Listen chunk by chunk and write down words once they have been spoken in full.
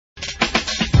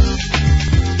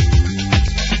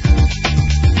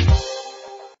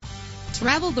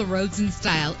Travel the roads in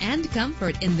style and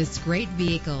comfort in this great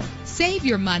vehicle. Save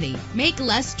your money. Make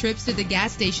less trips to the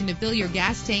gas station to fill your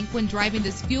gas tank when driving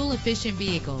this fuel-efficient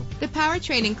vehicle. The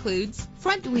powertrain includes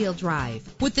front-wheel drive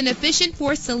with an efficient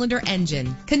 4-cylinder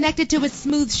engine connected to a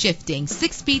smooth shifting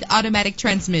 6-speed automatic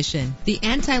transmission. The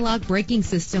anti-lock braking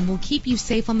system will keep you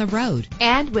safe on the road.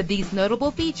 And with these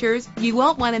notable features, you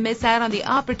won't want to miss out on the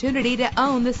opportunity to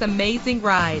own this amazing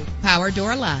ride. Power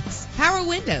door locks, power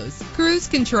windows, cruise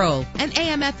control, an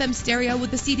AM/FM stereo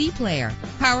with a CD player,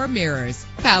 power mirrors,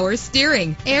 power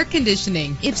steering, air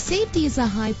conditioning. If safety is a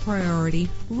high priority,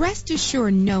 rest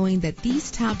assured knowing that these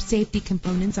top safety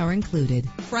components are included.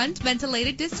 Front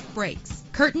ventilated disc brakes,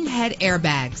 curtain head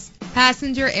airbags,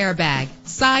 passenger airbag,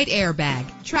 side airbag,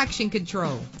 traction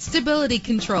control, stability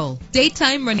control,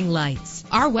 daytime running lights.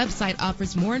 Our website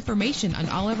offers more information on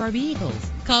all of our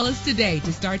vehicles. Call us today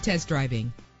to start test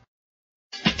driving.